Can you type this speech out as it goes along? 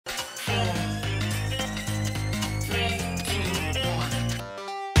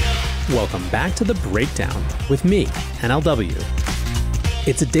Welcome back to The Breakdown with me, NLW.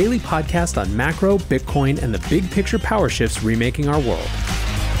 It's a daily podcast on macro, Bitcoin, and the big picture power shifts remaking our world.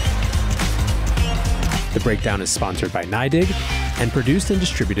 The Breakdown is sponsored by NYDIG and produced and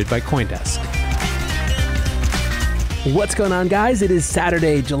distributed by CoinDesk. What's going on, guys? It is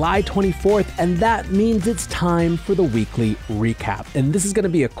Saturday, July 24th, and that means it's time for the weekly recap. And this is going to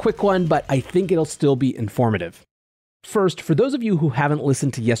be a quick one, but I think it'll still be informative. First, for those of you who haven't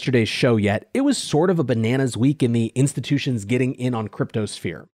listened to yesterday's show yet, it was sort of a bananas week in the institutions getting in on crypto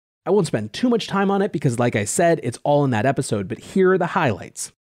sphere. I won't spend too much time on it because, like I said, it's all in that episode, but here are the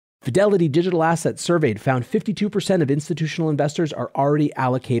highlights. Fidelity Digital Assets surveyed found 52% of institutional investors are already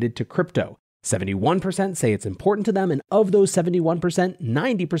allocated to crypto. 71% say it's important to them, and of those 71%,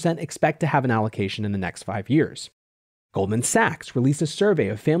 90% expect to have an allocation in the next 5 years. Goldman Sachs released a survey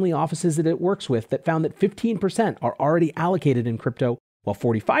of family offices that it works with that found that 15% are already allocated in crypto, while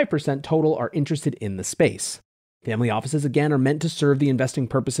 45% total are interested in the space. Family offices, again, are meant to serve the investing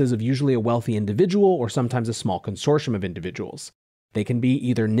purposes of usually a wealthy individual or sometimes a small consortium of individuals. They can be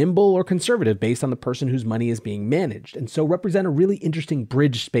either nimble or conservative based on the person whose money is being managed, and so represent a really interesting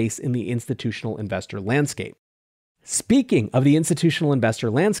bridge space in the institutional investor landscape. Speaking of the institutional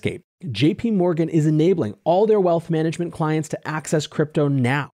investor landscape, JP Morgan is enabling all their wealth management clients to access crypto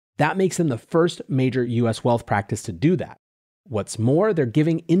now. That makes them the first major US wealth practice to do that. What's more, they're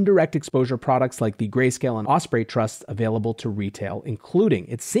giving indirect exposure products like the Grayscale and Osprey trusts available to retail, including,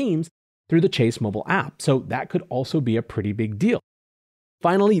 it seems, through the Chase mobile app. So that could also be a pretty big deal.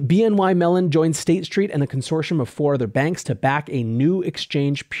 Finally, BNY Mellon joined State Street and a consortium of 4 other banks to back a new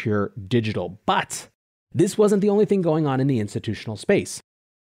exchange, Pure Digital. But this wasn't the only thing going on in the institutional space.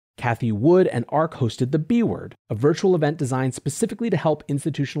 Cathie Wood and ARK hosted the B Word, a virtual event designed specifically to help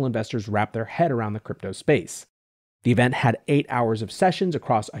institutional investors wrap their head around the crypto space. The event had 8 hours of sessions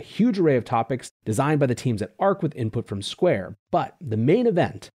across a huge array of topics designed by the teams at ARK with input from Square. But the main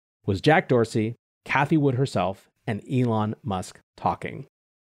event was Jack Dorsey, Cathie Wood herself, and Elon Musk talking.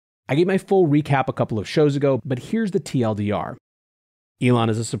 I gave my full recap a couple of shows ago, but here's the TLDR. Elon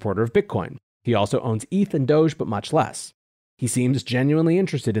is a supporter of Bitcoin. He also owns ETH and Doge, but much less. He seems genuinely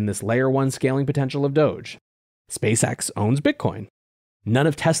interested in this layer 1 scaling potential of Doge. SpaceX owns Bitcoin. None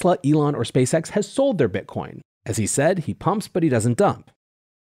of Tesla, Elon, or SpaceX has sold their Bitcoin. As he said, he pumps, but he doesn't dump.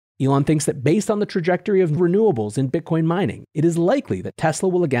 Elon thinks that based on the trajectory of renewables in Bitcoin mining, it is likely that Tesla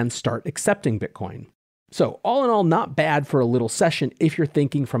will again start accepting Bitcoin. So all in all, not bad for a little session if you're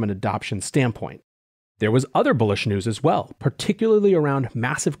thinking from an adoption standpoint. There was other bullish news as well, particularly around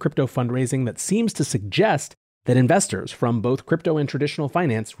massive crypto fundraising that seems to suggest that investors from both crypto and traditional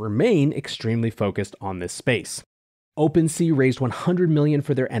finance remain extremely focused on this space. OpenSea raised $100 million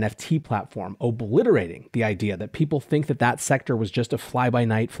for their NFT platform, obliterating the idea that people think that that sector was just a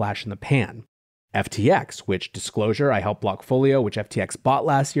fly-by-night flash in the pan. FTX, which, disclosure, I helped Blockfolio, which FTX bought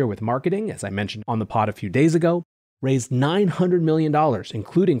last year with marketing, as I mentioned on the pod a few days ago, raised $900 million,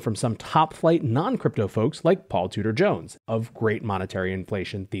 including from some top-flight non-crypto folks like Paul Tudor Jones, of great monetary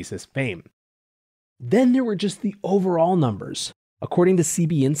inflation thesis fame. Then there were just the overall numbers. According to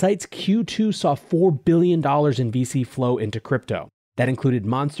CB Insights, Q2 saw $4 billion in VC flow into crypto. That included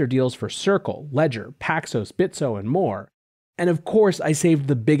monster deals for Circle, Ledger, Paxos, Bitso, and more. And of course, I saved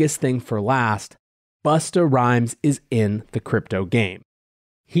the biggest thing for last. Busta Rhymes is in the crypto game.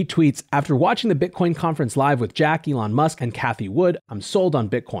 He tweets, after watching the Bitcoin conference live with Jack, Elon Musk, and Cathie Wood, I'm sold on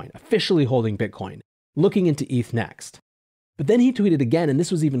Bitcoin, officially holding Bitcoin, looking into ETH next. But then he tweeted again, and this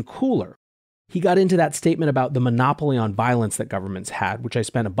was even cooler. He got into that statement about the monopoly on violence that governments had, which I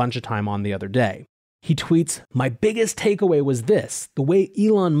spent a bunch of time on the other day. He tweets, my biggest takeaway was this. The way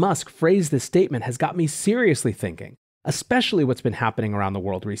Elon Musk phrased this statement has got me seriously thinking, especially what's been happening around the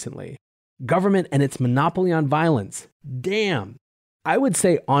world recently. Government and its monopoly on violence. Damn. I would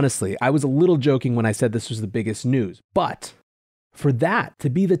say, honestly, I was a little joking when I said this was the biggest news, but for that to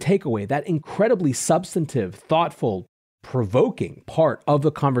be the takeaway, that incredibly substantive, thoughtful, provoking part of the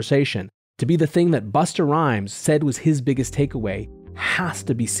conversation, to be the thing that Busta Rhymes said was his biggest takeaway, has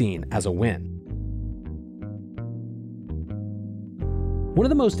to be seen as a win. One of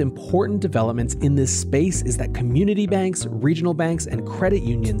the most important developments in this space is that community banks, regional banks, and credit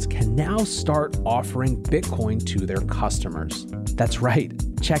unions can now start offering Bitcoin to their customers. That's right,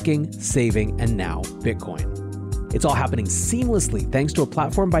 checking, saving, and now Bitcoin. It's all happening seamlessly thanks to a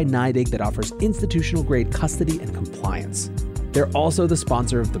platform by NYDIG that offers institutional-grade custody and compliance. They're also the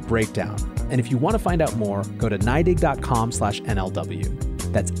sponsor of The Breakdown. And if you want to find out more, go to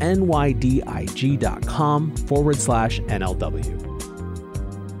nydig.com/NLW. That's NYDIG.com/NLW.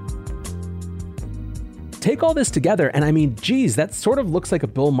 take all this together, and I mean, geez, that sort of looks like a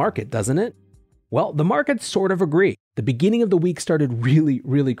bull market, doesn't it? Well, the markets sort of agree. The beginning of the week started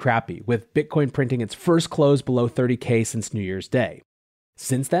really crappy, with Bitcoin printing its first close below 30K since New Year's Day.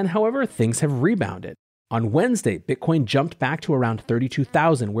 Since then, however, things have rebounded. On Wednesday, Bitcoin jumped back to around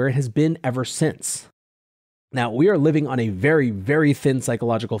 32,000, where it has been ever since. Now, we are living on a very thin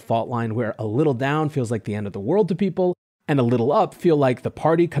psychological fault line where a little down feels like the end of the world to people, and a little up feel like the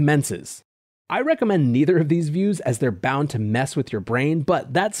party commences. I recommend neither of these views as they're bound to mess with your brain,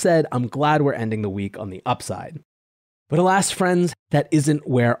 but that said, I'm glad we're ending the week on the upside. But alas, friends, that isn't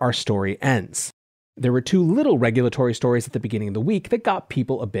where our story ends. There were two little regulatory stories at the beginning of the week that got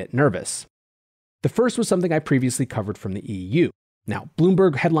people a bit nervous. The first was something I previously covered from the EU. Now,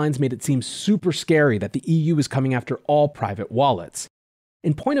 Bloomberg headlines made it seem super scary that the EU is coming after all private wallets.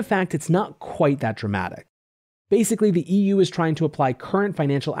 In point of fact, it's not quite that dramatic. Basically, the EU is trying to apply current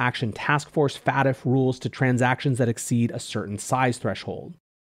Financial Action Task Force FATF rules to transactions that exceed a certain size threshold.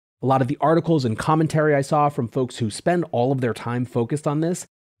 A lot of the articles and commentary I saw from folks who spend all of their time focused on this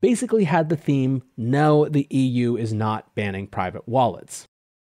basically had the theme, no, the EU is not banning private wallets.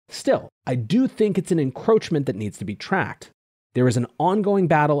 Still, I do think it's an encroachment that needs to be tracked. There is an ongoing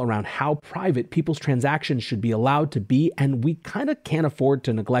battle around how private people's transactions should be allowed to be, and we kind of can't afford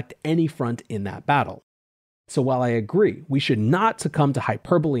to neglect any front in that battle. So while I agree we should not succumb to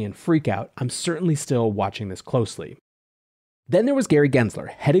hyperbole and freak out, I'm certainly still watching this closely. Then there was Gary Gensler,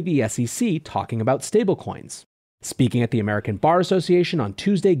 head of the SEC, talking about stablecoins. Speaking at the American Bar Association on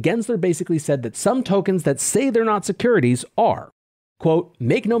Tuesday, Gensler basically said that some tokens that say they're not securities are. Quote,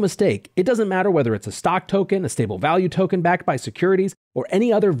 make no mistake, it doesn't matter whether it's a stock token, a stable value token backed by securities, or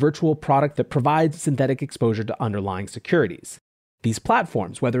any other virtual product that provides synthetic exposure to underlying securities. These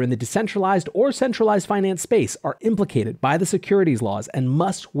platforms, whether in the decentralized or centralized finance space, are implicated by the securities laws and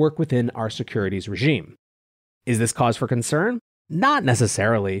must work within our securities regime. Is this cause for concern? Not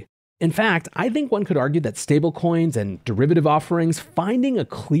necessarily. In fact, I think one could argue that stablecoins and derivative offerings finding a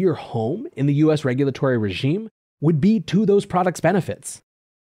clear home in the US regulatory regime would be to those products' benefits.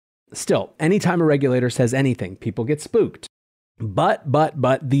 Still, anytime a regulator says anything, people get spooked. But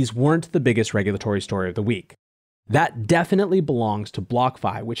these weren't the biggest regulatory story of the week. That definitely belongs to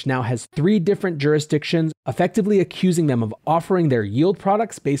BlockFi, which now has 3 different jurisdictions effectively accusing them of offering their yield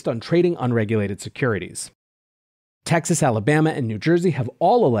products based on trading unregulated securities. Texas, Alabama, and New Jersey have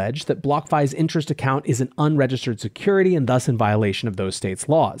all alleged that BlockFi's interest account is an unregistered security and thus in violation of those states'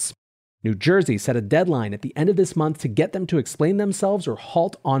 laws. New Jersey set a deadline at the end of this month to get them to explain themselves or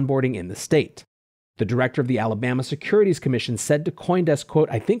halt onboarding in the state. The director of the Alabama Securities Commission said to CoinDesk, quote,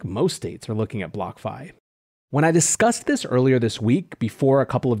 I think most states are looking at BlockFi. When I discussed this earlier this week, before a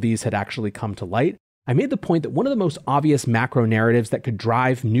couple of these had actually come to light, I made the point that one of the most obvious macro narratives that could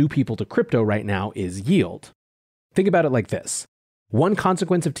drive new people to crypto right now is yield. Think about it like this. One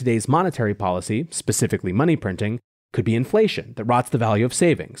consequence of today's monetary policy, specifically money printing, could be inflation that rots the value of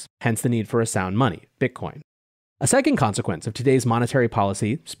savings, hence the need for a sound money, Bitcoin. A second consequence of today's monetary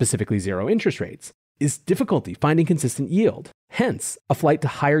policy, specifically zero interest rates, is difficulty finding consistent yield, hence a flight to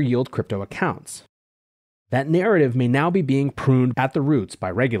higher yield crypto accounts. That narrative may now be being pruned at the roots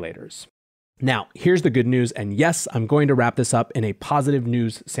by regulators. Now, here's the good news, and yes, I'm going to wrap this up in a positive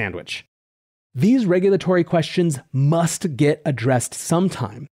news sandwich. These regulatory questions must get addressed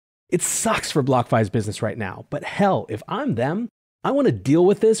sometime. It sucks for BlockFi's business right now, but hell, if I'm them, I want to deal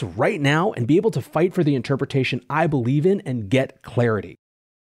with this right now and be able to fight for the interpretation I believe in and get clarity.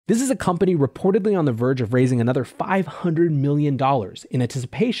 This is a company reportedly on the verge of raising another $500 million in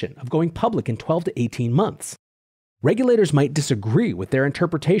anticipation of going public in 12 to 18 months. Regulators might disagree with their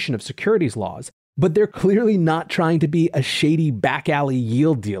interpretation of securities laws, but they're clearly not trying to be a shady back alley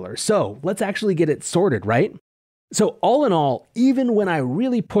yield dealer. So let's actually get it sorted, right? So all in all, even when I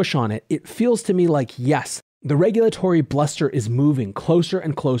really push on it, it feels to me like, yes, the regulatory bluster is moving closer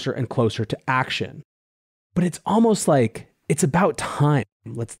and closer and closer to action. But it's almost like it's about time.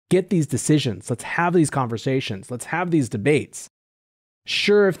 Let's get these decisions. Let's have these conversations. Let's have these debates.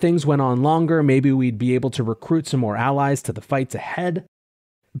 Sure, if things went on longer, maybe we'd be able to recruit some more allies to the fights ahead.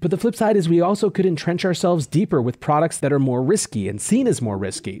 But the flip side is we also could entrench ourselves deeper with products that are more risky and seen as more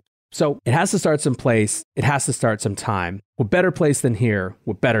risky. So it has to start someplace. It has to start sometime. What better place than here?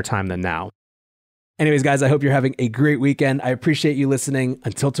 What better time than now? Anyways, guys, I hope you're having a great weekend. I appreciate you listening.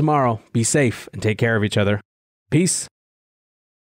 Until tomorrow, be safe and take care of each other. Peace.